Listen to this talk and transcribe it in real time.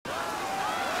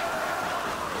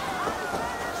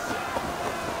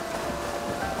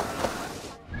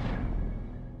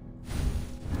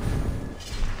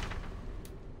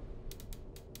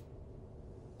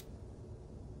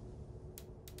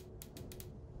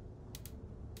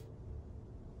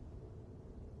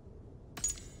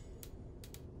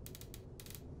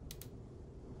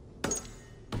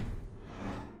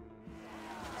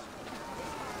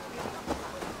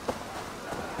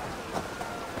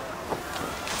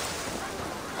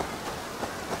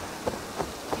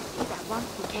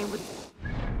game with...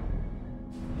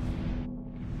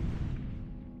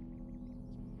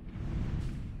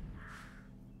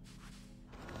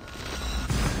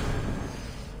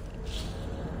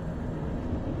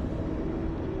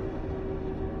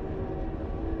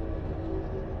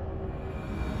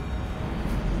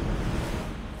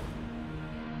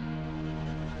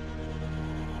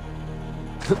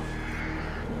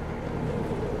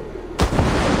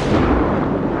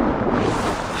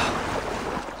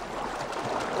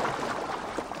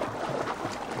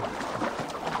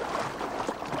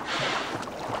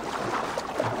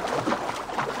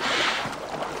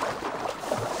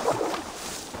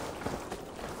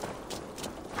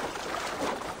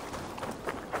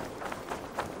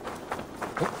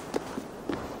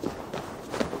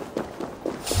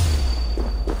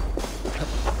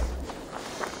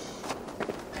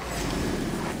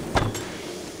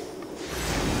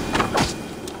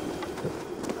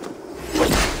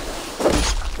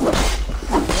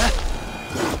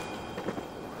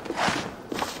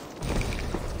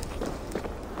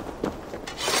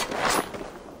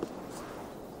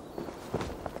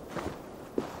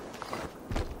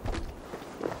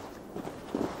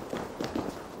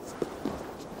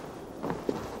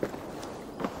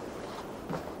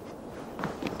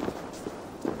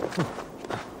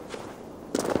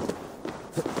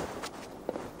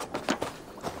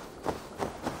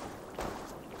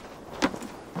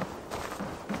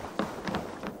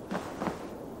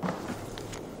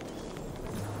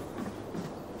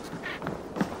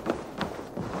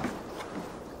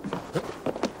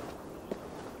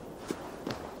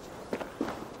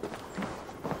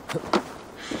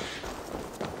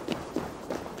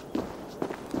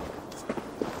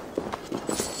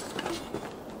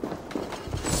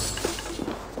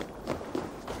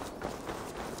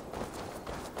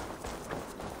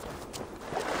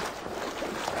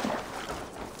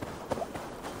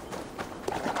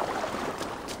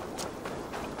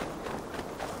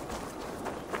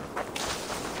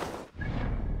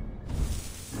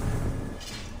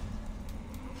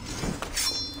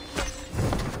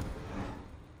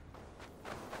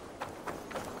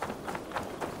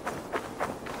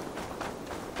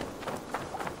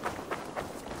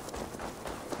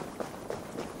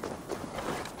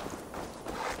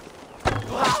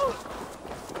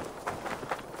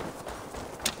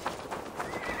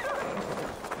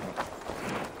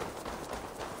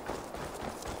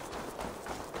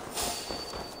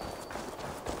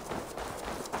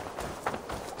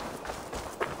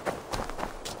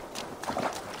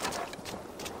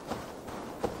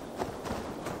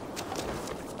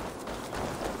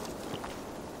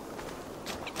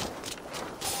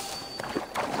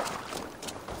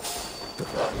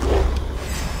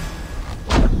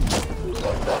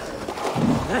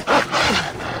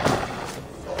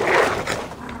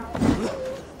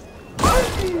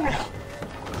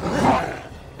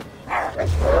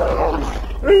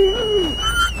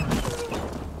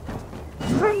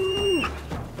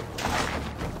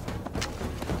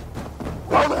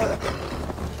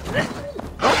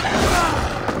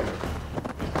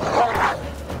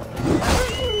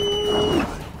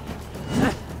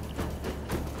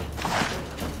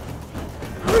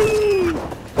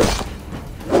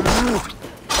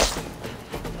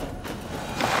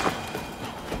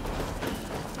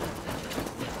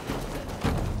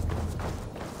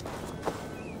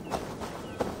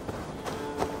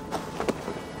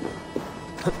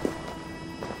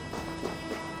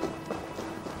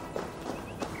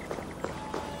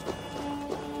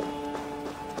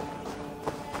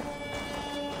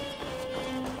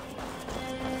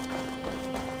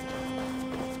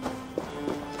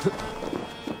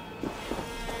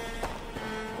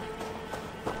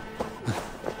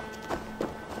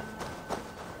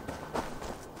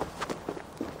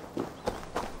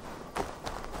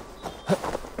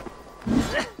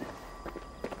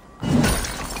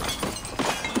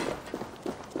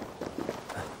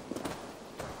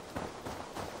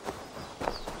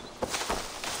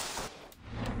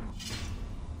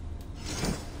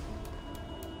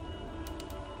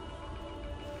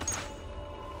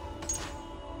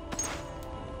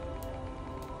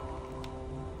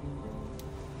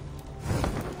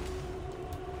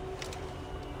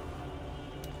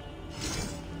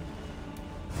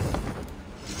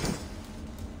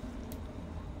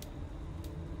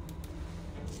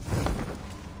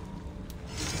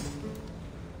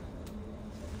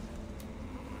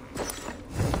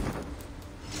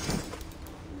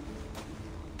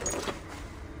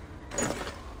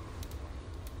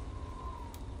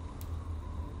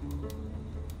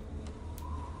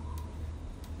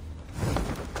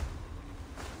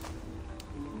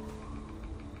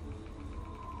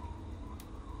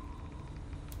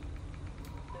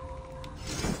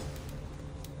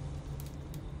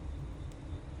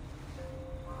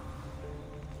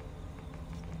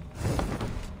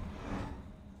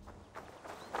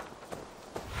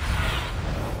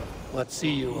 but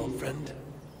see you, old friend.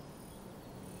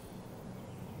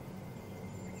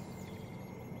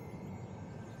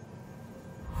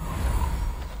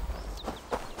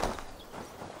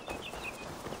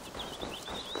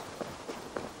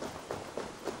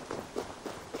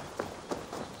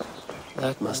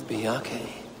 That must be Ake.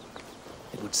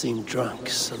 It would seem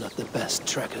drunks are not the best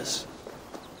trekkers.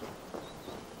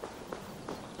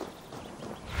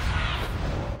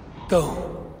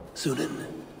 Go,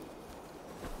 Sunan.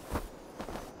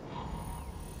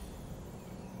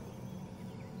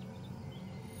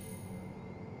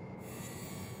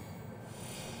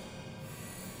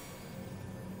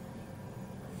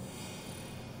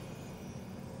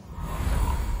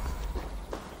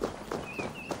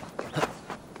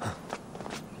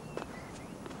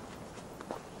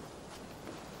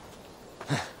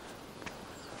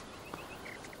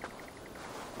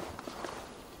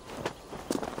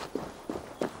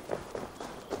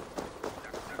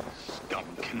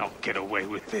 Cannot get away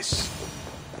with this.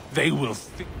 They will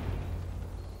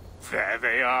There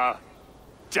they are.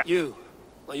 You.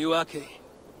 Are you Ake?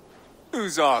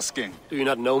 Who's asking? Do you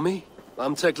not know me?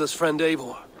 I'm Tekla's friend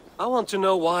Eivor. I want to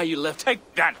know why you left.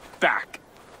 Take that back.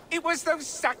 It was those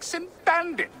Saxon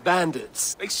bandits.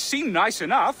 Bandits? They seem nice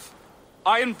enough.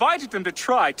 I invited them to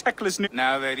try Tekla's new...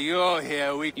 Now that you're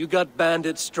here, we... You got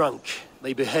bandits drunk.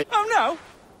 They behave... Oh,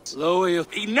 no. Lower your...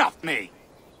 Enough, me.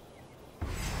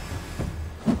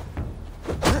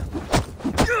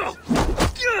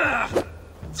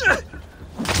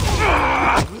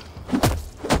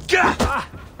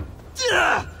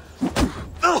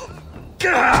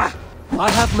 I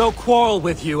have no quarrel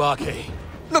with you, Ake.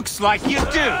 Looks like you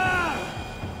do.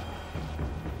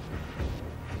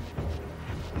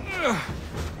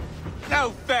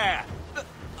 No fair.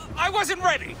 I wasn't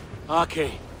ready.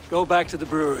 Ake, go back to the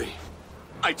brewery.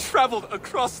 I traveled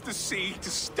across the sea to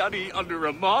study under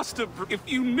a master. If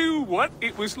you knew what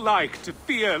it was like to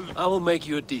fear... I will make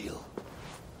you a deal.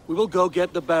 We will go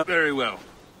get the Very well.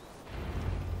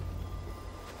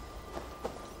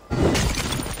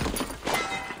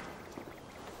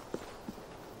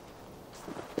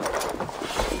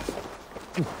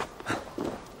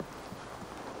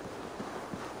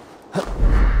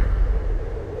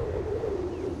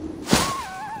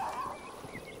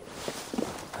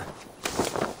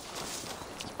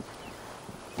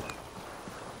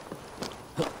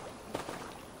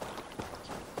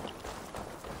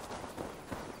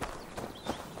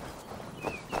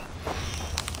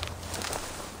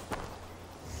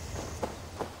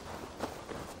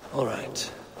 All right.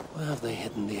 Where have they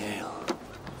hidden the ale?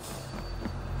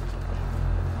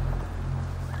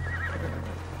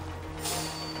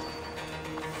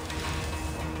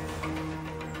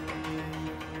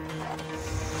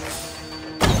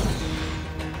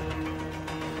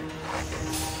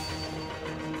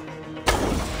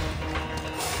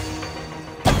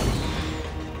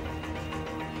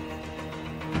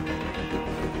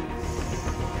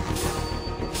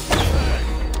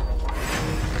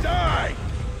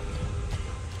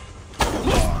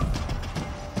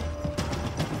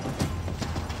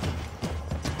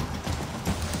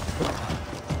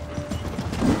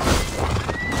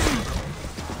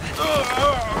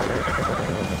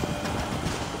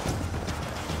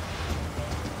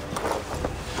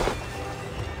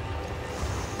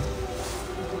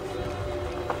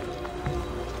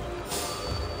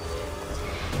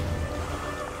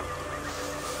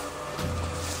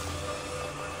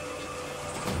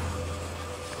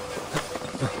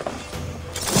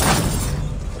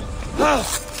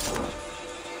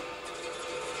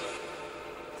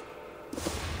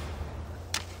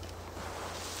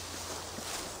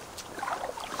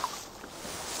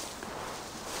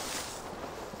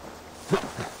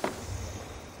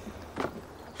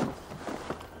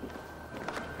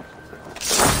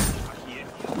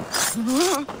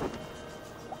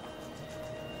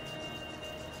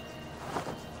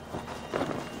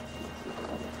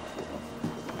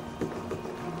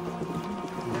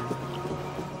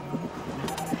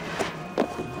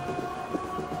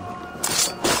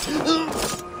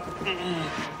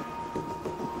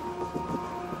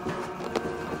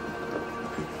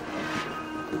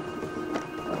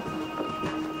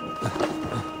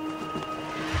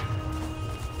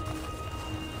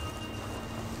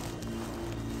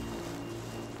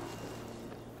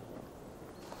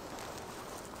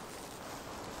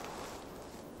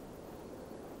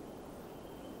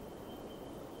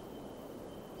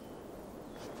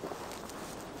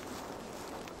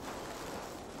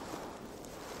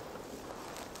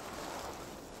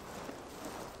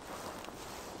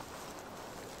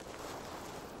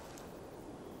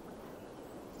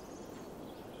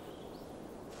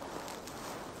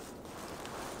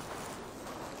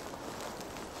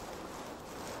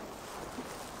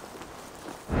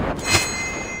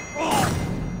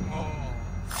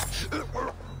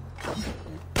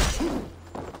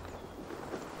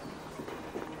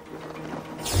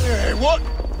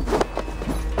 what?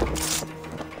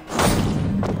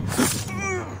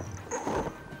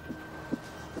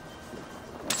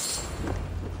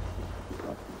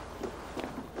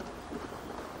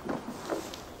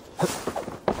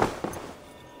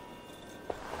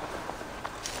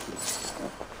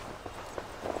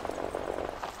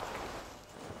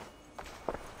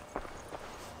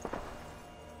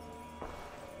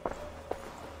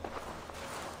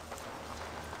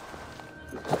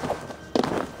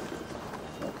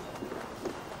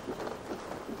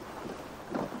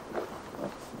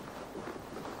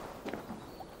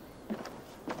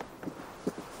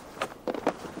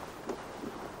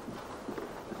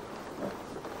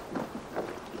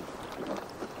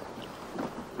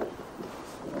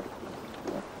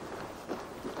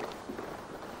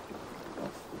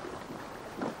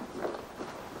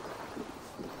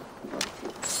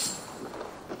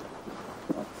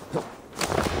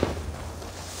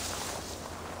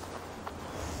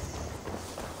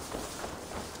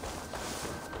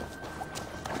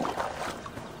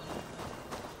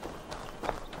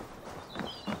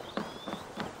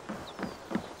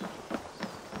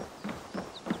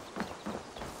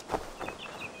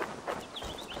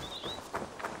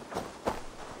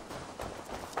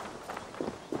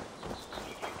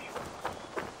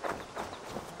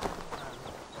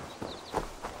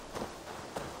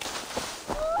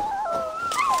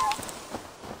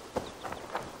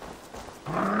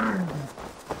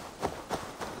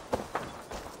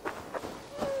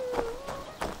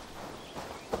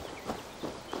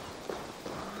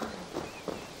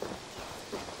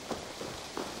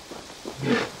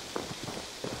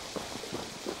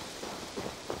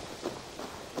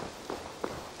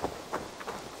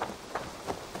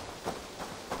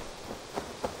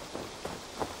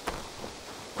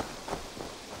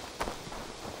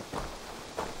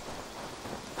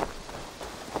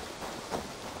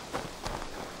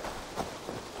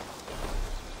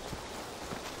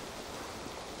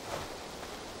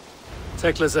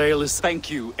 Tekla's ale is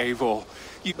Thank you, Eivor.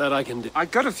 that I can do. I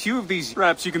got a few of these.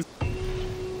 Perhaps you can...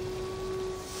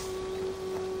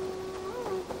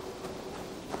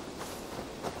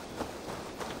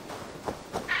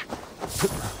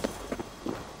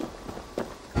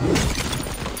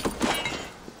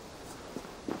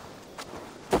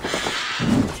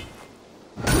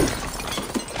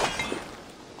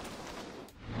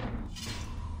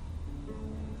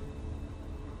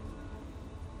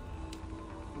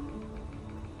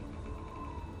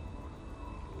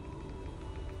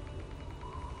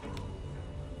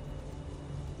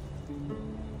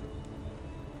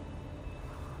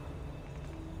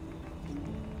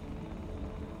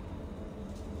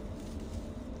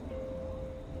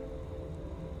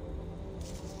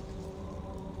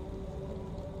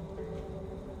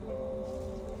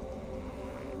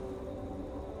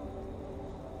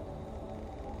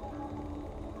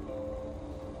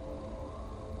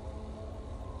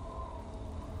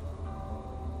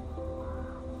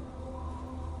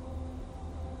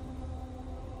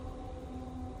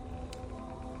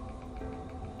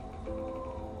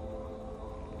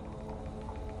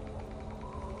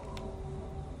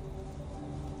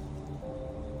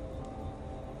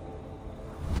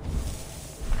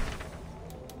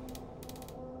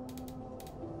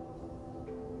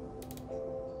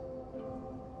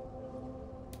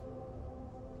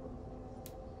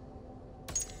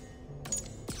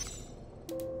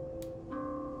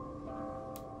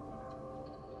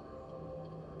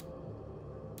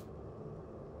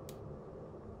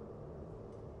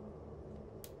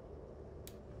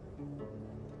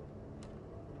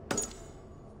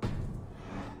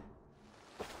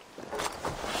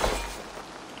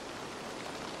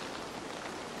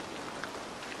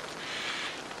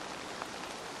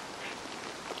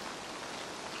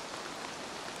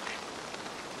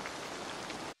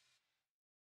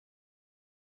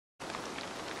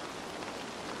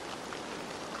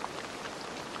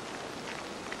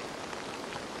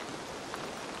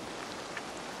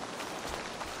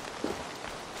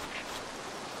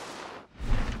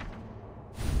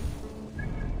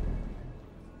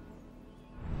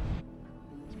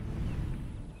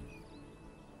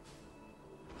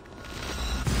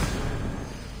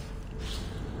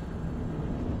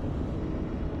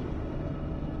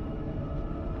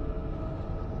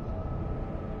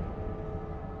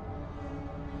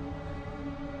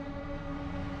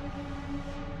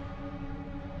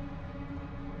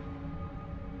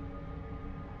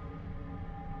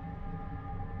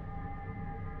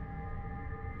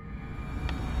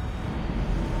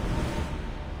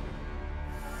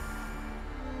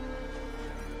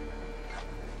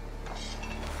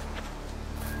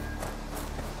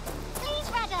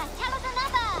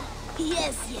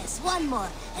 Yes, yes, one more.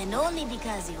 And only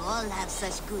because you all have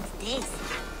such good taste.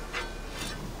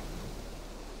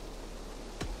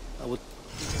 I would...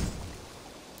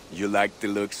 You like the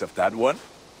looks of that one?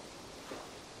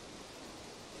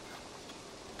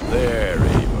 There,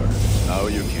 Eivor. Now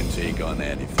you can take on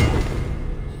anything.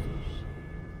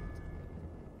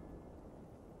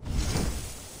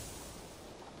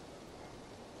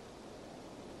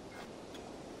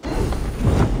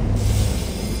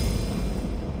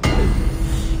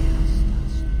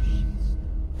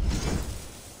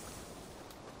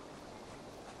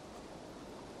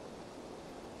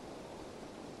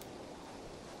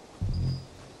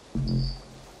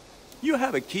 You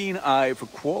have a keen eye for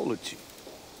quality.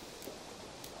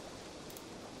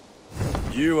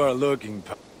 You are looking...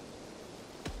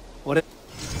 What if...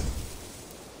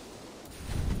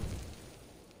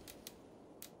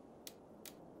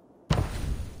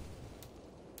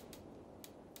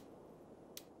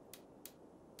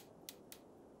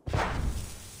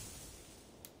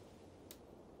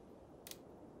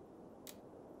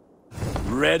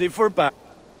 Ready for battle.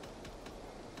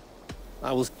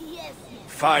 I will... Yes, yes.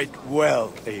 Fight well,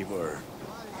 Eivor. You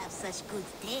all have such good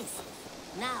taste.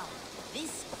 Now,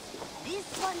 this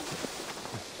one...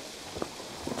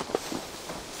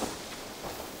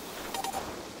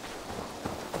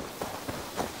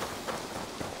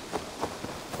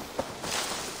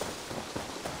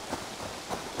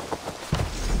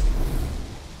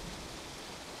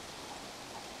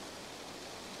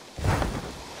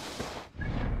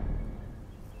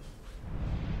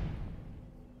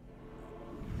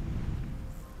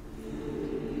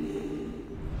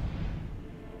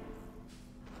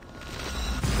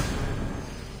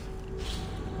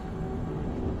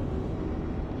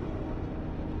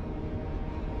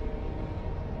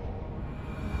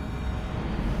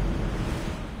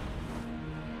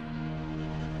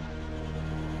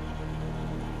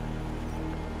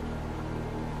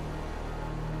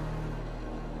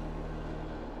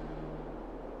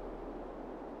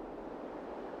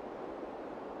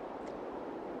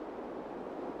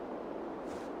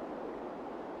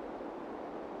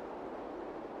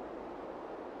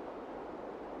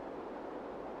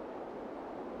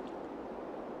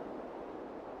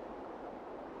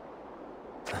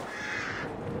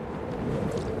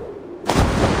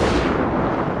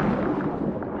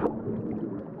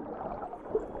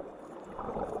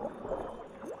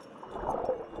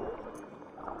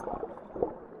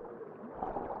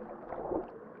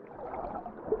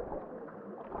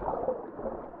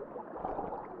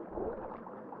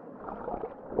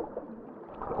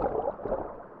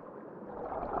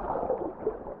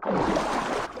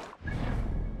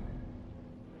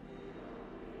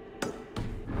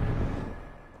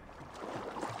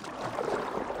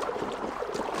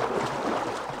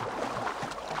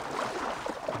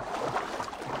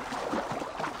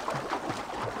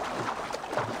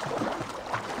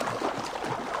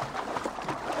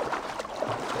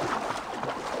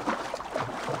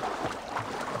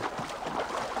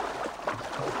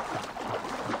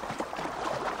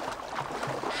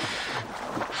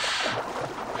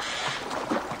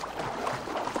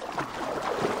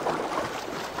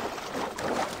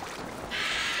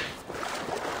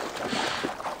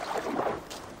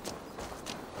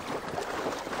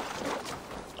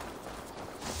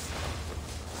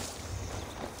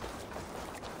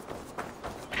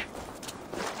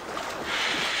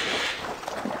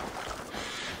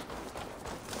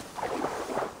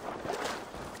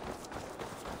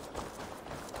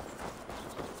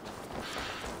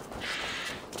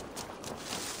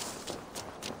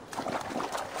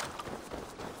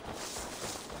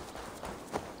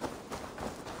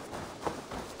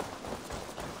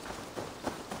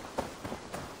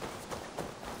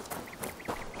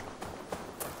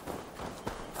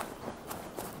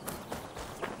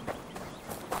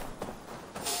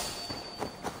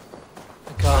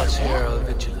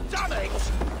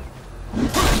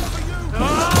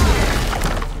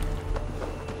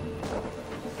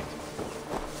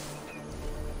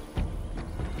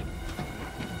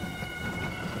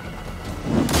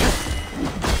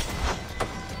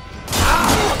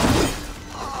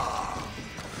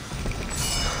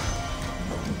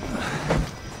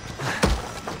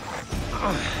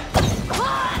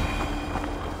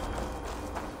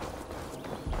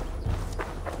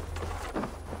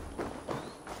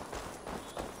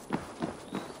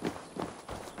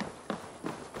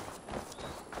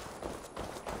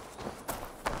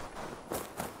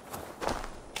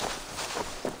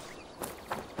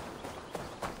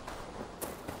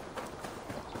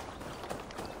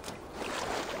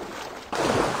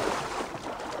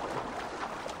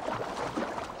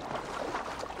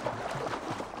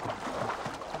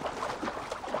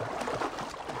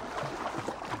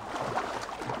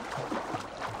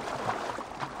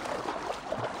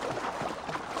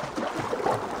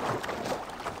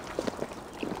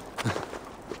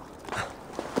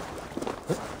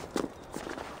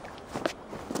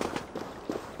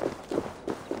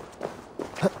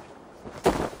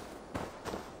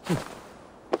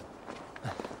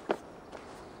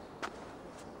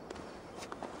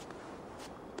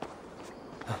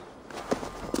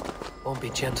 Won't be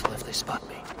gentle if they spot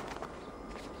me.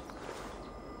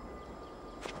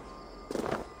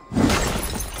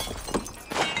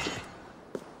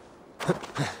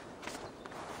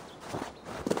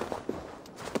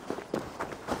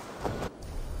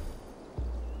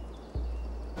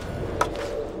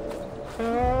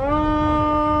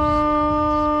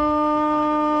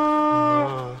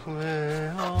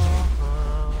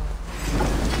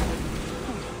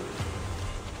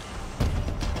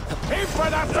 Aim for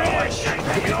the finish!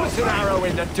 Puts an arrow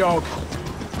in the dog.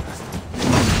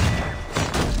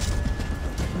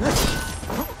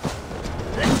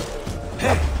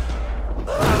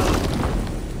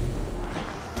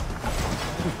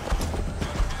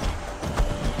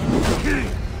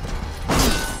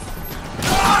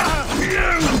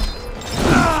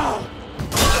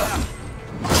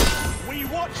 We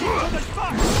watch each other's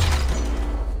backs!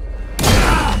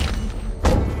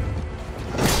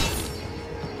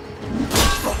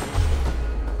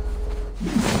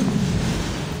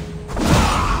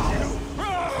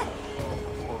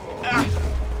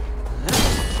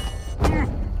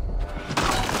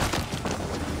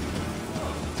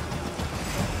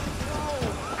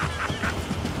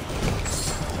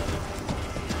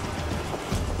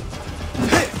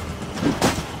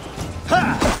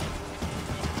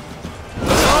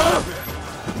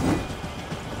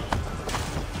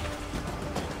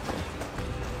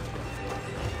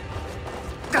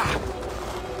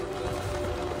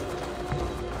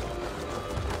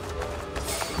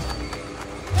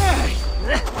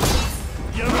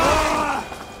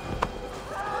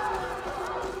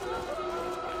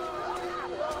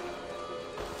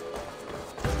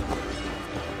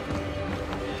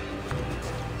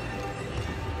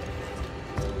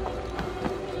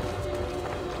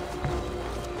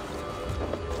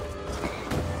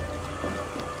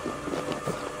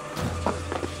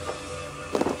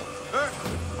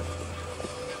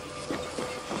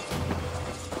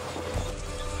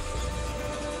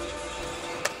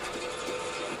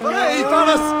 Hey,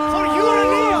 fellas! For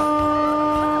Urania!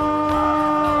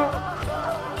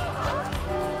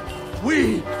 We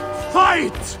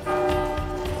fight!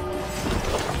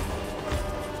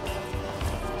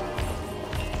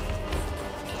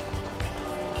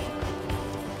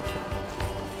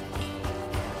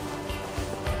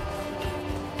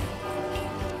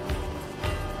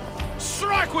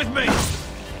 Strike with me!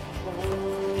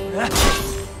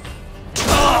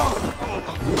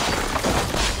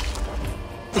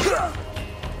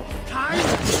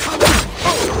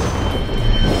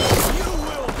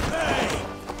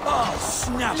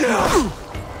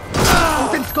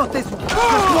 Odin's got this one.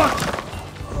 Good luck.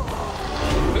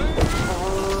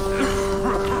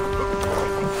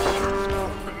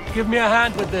 Give me a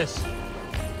hand with this.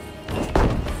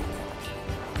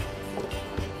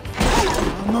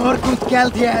 More good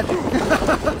geld here.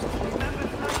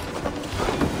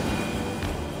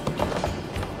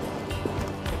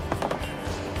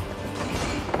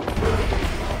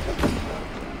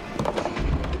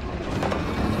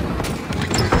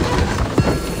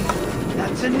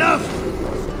 That's enough.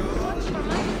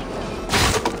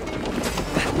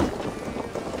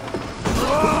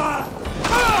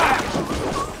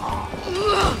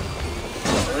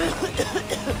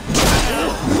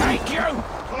 Thank you!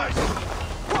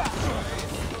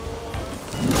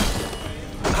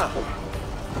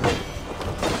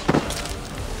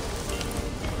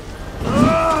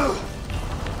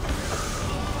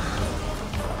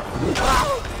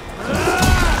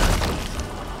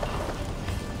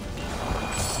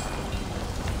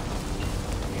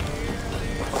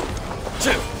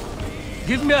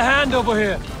 Give me a hand over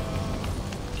here.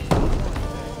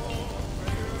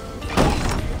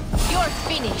 You're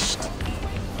finished.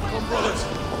 Come, brothers.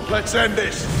 Let's end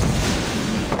this.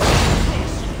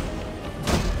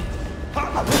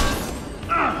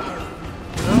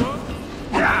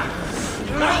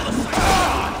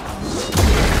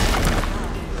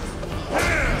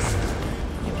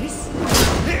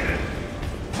 Dear,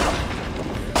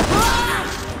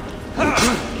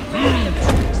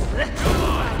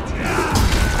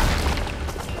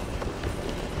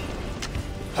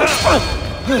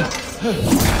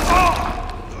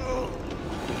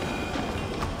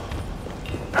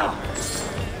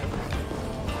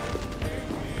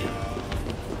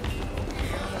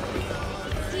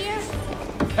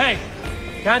 Hey,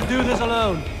 can't do this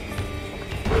alone.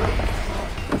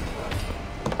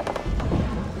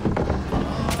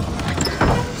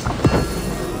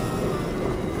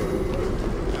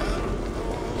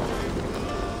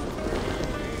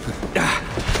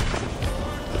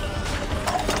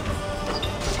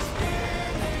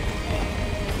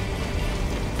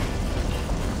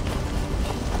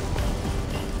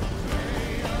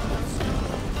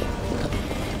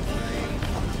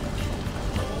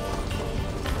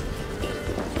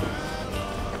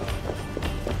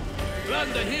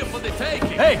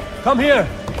 Hey, come here!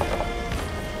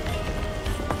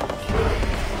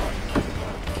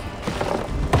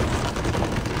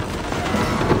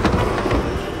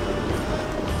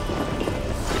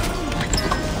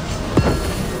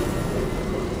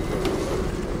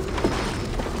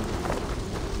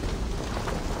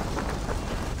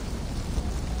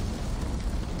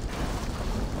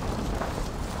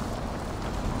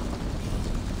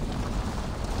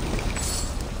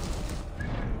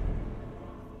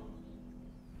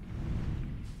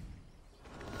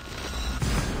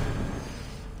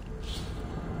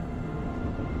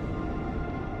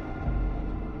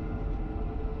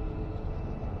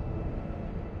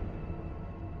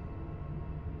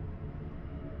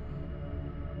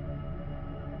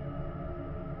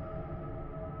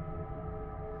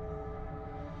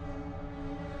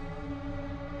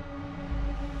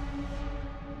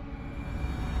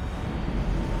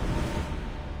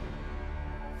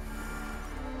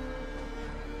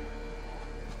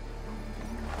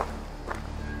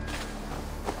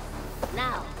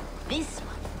 Now,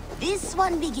 this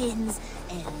one begins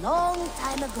a long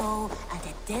time ago at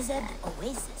a desert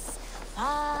oasis,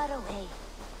 far away.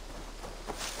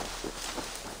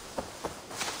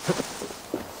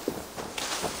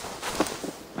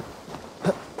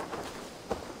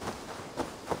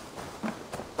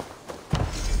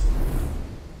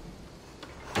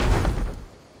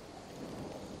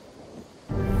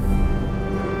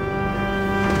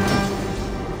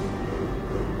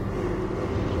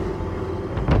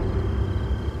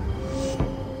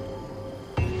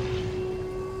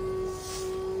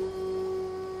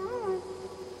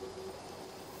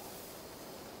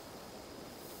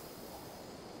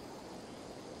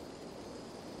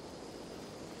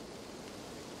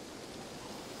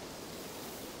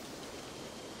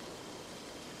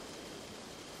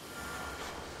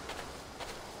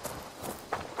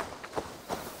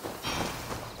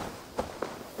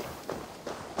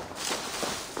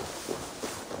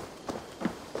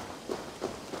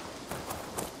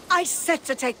 I said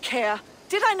to take care.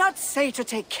 Did I not say to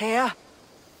take care?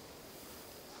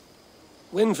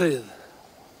 Winfried,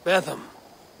 Betham,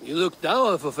 you look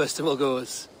dour for festival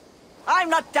goers. I'm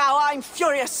not dour, I'm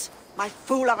furious. My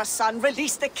fool of a son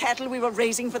released the cattle we were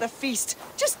raising for the feast.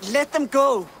 Just let them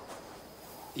go.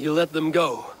 You let them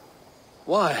go.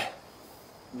 Why?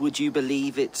 Would you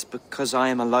believe it's because I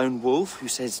am a lone wolf who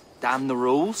says, damn the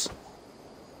rules?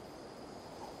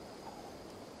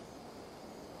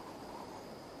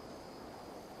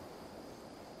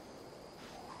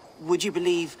 Would you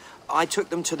believe I took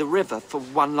them to the river for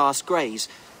one last graze,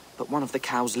 but one of the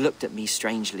cows looked at me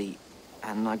strangely,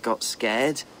 and I got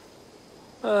scared?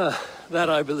 That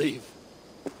I believe.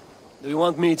 Do you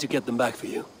want me to get them back for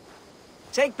you?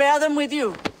 Take Betham with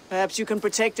you. Perhaps you can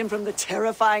protect him from the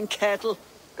terrifying cattle.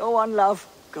 Go on, love.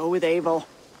 Go with Abel.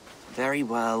 Very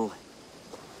well.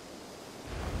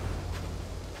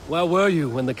 Where were you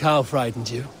when the cow frightened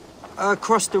you?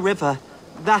 Across the river,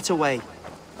 that away.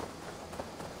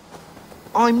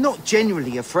 I'm not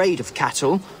generally afraid of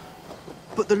cattle,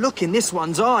 but the look in this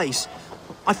one's eyes,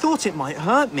 I thought it might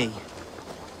hurt me.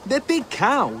 They're big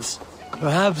cows.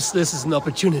 Perhaps this is an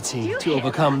opportunity to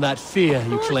overcome that fear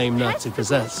you claim not to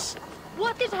possess.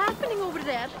 What is happening over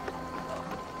there?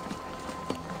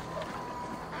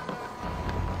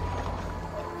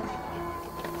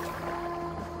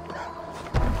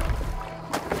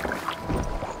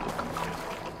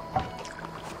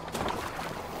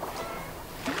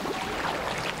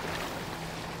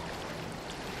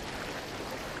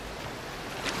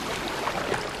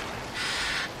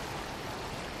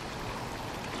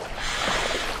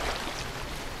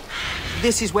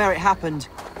 This is where it happened.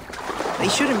 They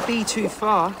shouldn't be too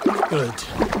far. Good.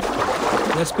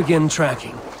 Let's begin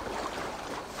tracking.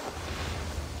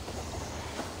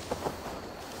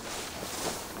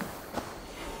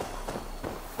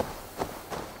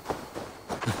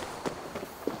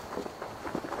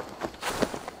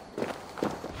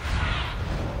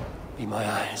 Be my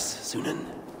eyes, Sunan.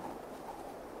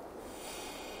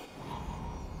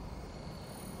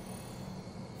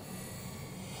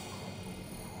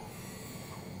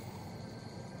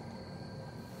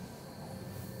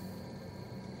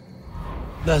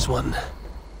 There's one.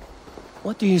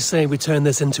 What do you say we turn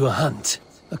this into a hunt?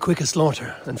 A quicker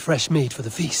slaughter and fresh meat for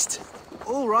the feast.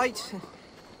 All right.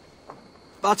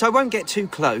 But I won't get too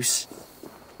close.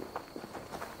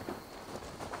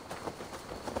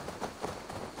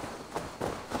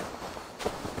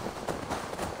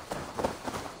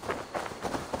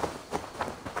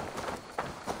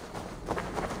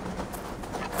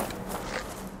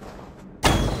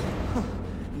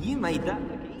 You made that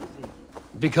look easy.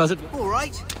 Because it... All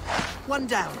right. One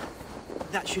down.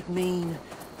 That should mean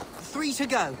 3 to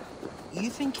go. You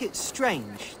think it's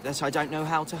strange that I don't know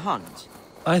how to hunt?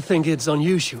 I think it's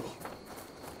unusual.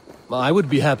 I would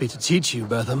be happy to teach you,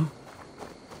 Bertham.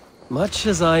 Much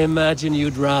as I imagine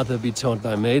you'd rather be taught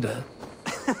by Maida.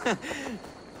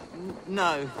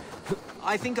 No.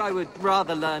 I think I would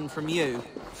rather learn from you.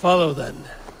 Follow then,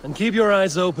 and keep your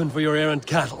eyes open for your errant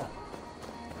cattle.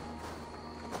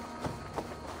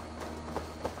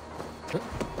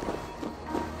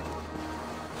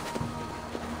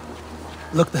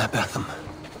 Look there, Bertham.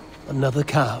 Another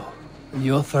cow, and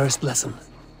your first lesson.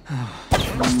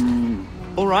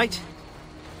 All right.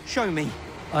 Show me.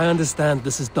 I understand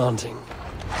this is daunting.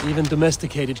 Even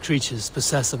domesticated creatures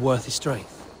possess a worthy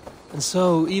strength. And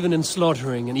so, even in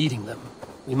slaughtering and eating them,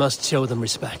 we must show them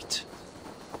respect.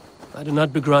 I do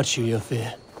not begrudge you your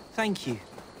fear. Thank you.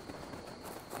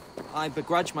 I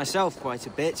begrudge myself quite a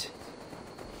bit.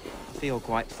 I feel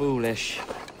quite foolish.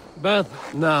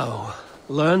 Beth, now,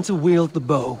 learn to wield the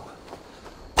bow.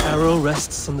 Arrow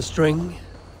rests on the string.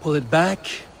 Pull it back,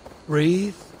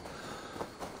 breathe,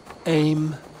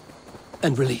 aim,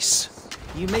 and release.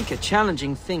 You make a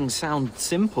challenging thing sound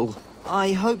simple.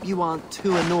 I hope you aren't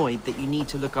too annoyed that you need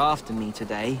to look after me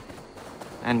today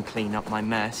and clean up my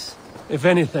mess. If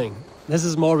anything, this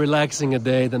is more relaxing a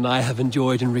day than I have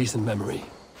enjoyed in recent memory.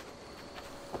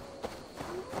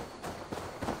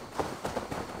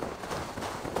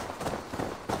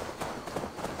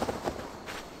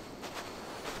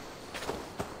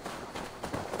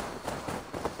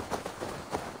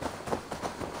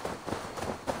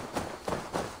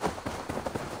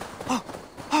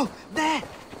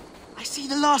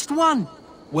 Last one!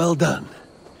 Well done.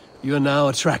 You are now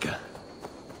a tracker.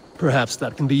 Perhaps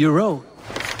that can be your own.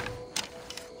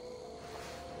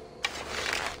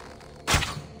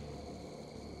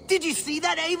 Did you see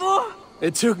that, Eivor?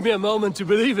 It took me a moment to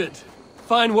believe it.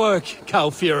 Fine work,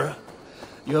 Cowfearer.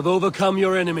 You have overcome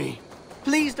your enemy.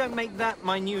 Please don't make that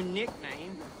my new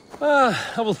nickname. I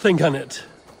will think on it.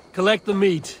 Collect the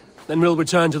meat, then we'll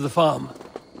return to the farm.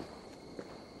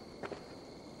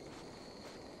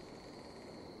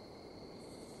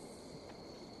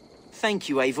 Thank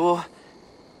you, Eivor.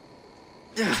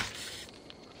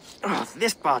 Oh,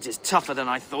 this part is tougher than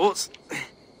I thought.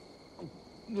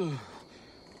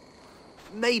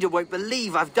 Maida won't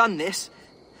believe I've done this,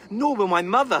 nor will my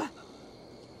mother.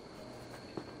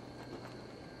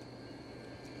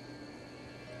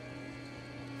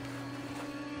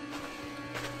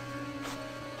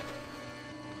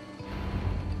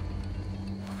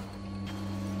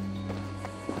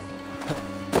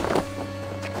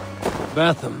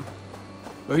 Bertham.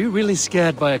 Were you really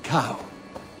scared by a cow?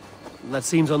 That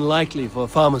seems unlikely for a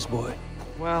farmer's boy.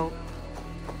 Well,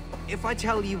 if I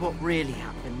tell you what really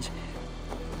happened,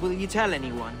 will you tell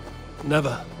anyone?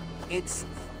 Never. It's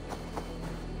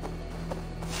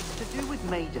to do with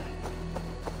Maida.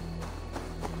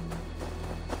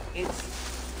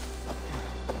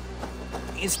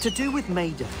 It's to do with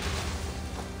Maida.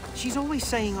 She's always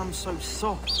saying I'm so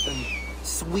soft and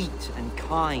sweet and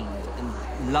kind and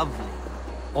lovely.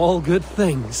 All good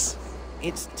things.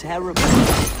 It's terrible.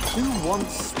 Who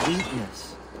wants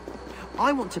sweetness?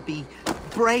 I want to be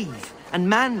brave and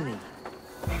manly.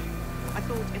 I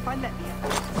thought if I let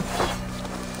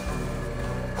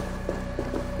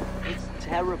the... It's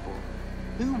terrible.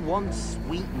 Who wants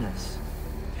sweetness?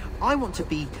 I want to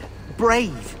be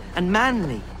brave and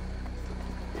manly.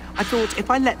 I thought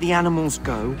if I let the animals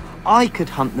go, I could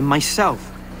hunt them myself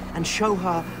and show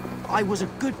her I was a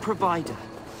good provider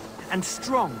and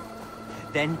strong.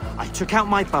 Then I took out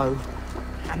my bow,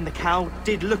 and the cow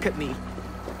did look at me.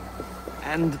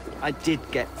 And I did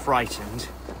get frightened.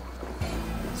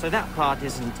 So that part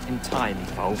isn't entirely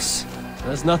false.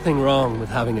 There's nothing wrong with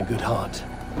having a good heart.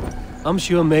 I'm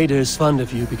sure Maida is fond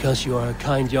of you because you are a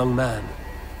kind young man,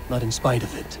 not in spite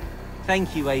of it.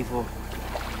 Thank you, Eivor.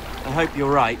 I hope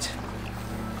you're right.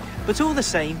 But all the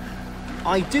same,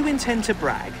 I do intend to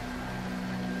brag.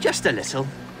 Just a little.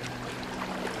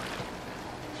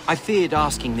 I feared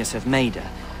asking this of Maida,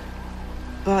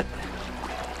 but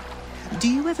do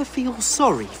you ever feel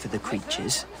sorry for the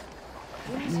creatures?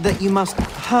 That you must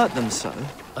hurt them so?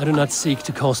 I do not seek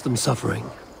to cause them suffering.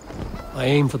 I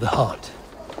aim for the heart,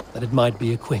 that it might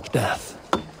be a quick death.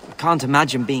 I can't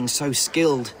imagine being so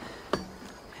skilled.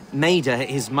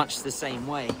 Maida is much the same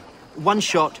way. One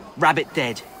shot, rabbit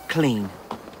dead, clean.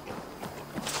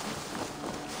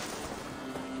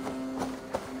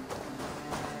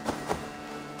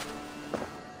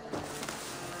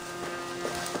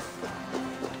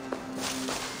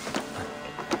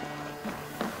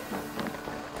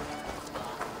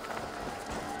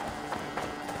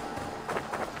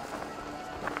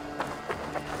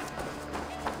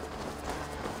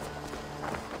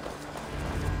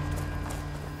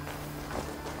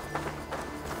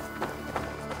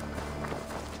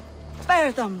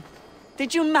 spare them.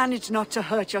 Did you manage not to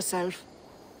hurt yourself?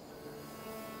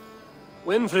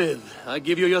 Winfried, I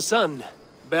give you your son,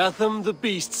 Bertham the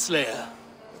Beast Slayer.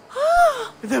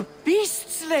 The Beast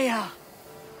Slayer!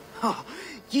 Oh,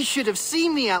 you should have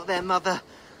seen me out there, Mother.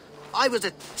 I was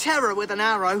a terror with an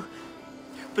arrow.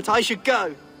 But I should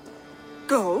go.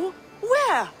 Go?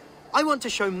 Where? I want to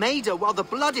show Maida while the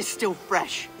blood is still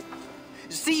fresh.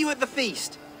 See you at the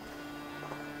feast.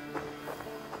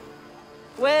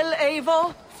 Well,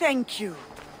 Eivor, thank you.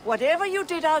 Whatever you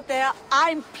did out there,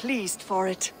 I'm pleased for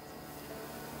it.